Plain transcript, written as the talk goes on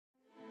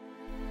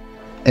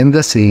In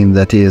the scene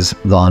that is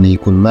the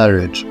unequal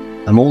marriage,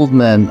 an old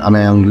man and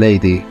a young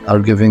lady are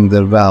giving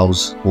their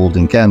vows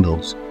holding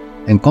candles.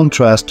 In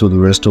contrast to the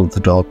rest of the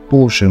dark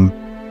portion,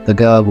 the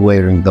girl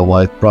wearing the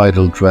white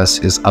bridal dress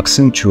is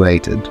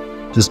accentuated.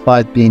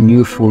 Despite being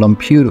youthful and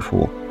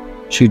beautiful,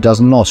 she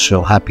does not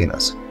show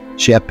happiness.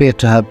 She appeared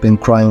to have been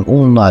crying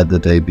all night the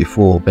day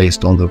before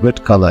based on the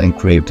red color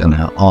engraved in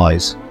her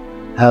eyes.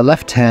 Her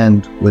left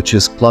hand, which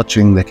is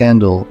clutching the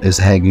candle, is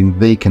hanging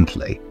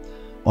vacantly.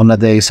 On a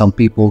day some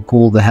people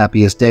call the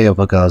happiest day of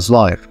a girl's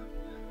life,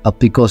 but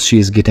because she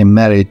is getting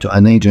married to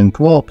an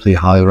incredibly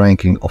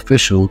high-ranking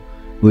official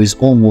who is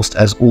almost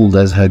as old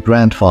as her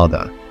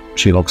grandfather,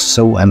 she looks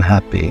so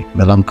unhappy,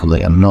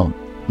 melancholy and numb.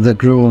 The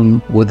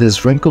groom, with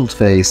his wrinkled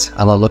face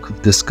and a look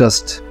of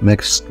disgust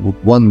mixed with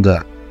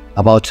wonder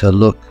about her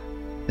look,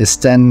 is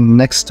standing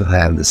next to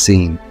her in the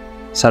scene.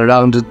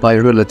 Surrounded by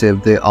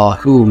relatives they are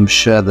whom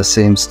share the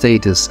same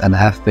status and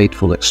have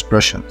faithful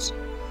expressions.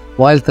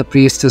 While the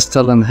priest is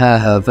telling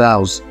her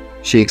vows,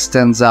 she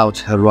extends out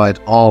her right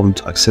arm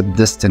to accept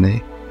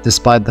destiny,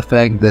 despite the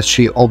fact that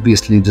she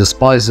obviously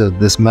despises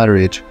this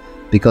marriage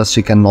because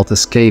she cannot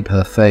escape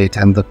her fate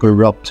and the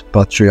corrupt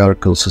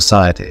patriarchal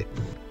society.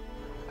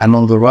 And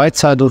on the right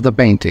side of the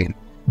painting,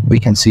 we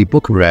can see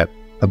Pukirev,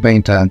 the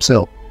painter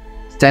himself,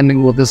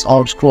 standing with his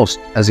arms crossed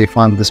as he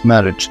finds this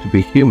marriage to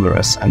be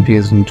humorous, and he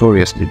is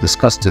notoriously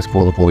disgusted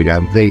for the boy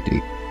and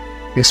lady,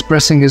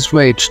 expressing his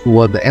rage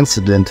toward the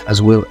incident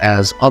as well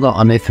as other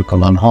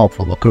unethical and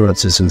harmful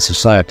occurrences in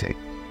society.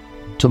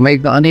 To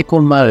make the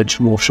unequal marriage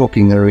more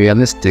shocking and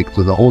realistic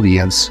to the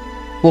audience,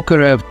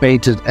 Pukirev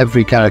painted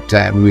every character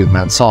in real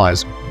man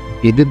size.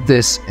 He did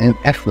this in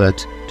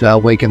effort to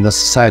awaken the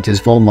society's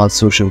vulnerable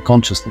social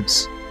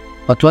consciousness.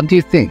 But what do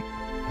you think?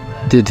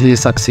 Did he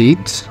succeed?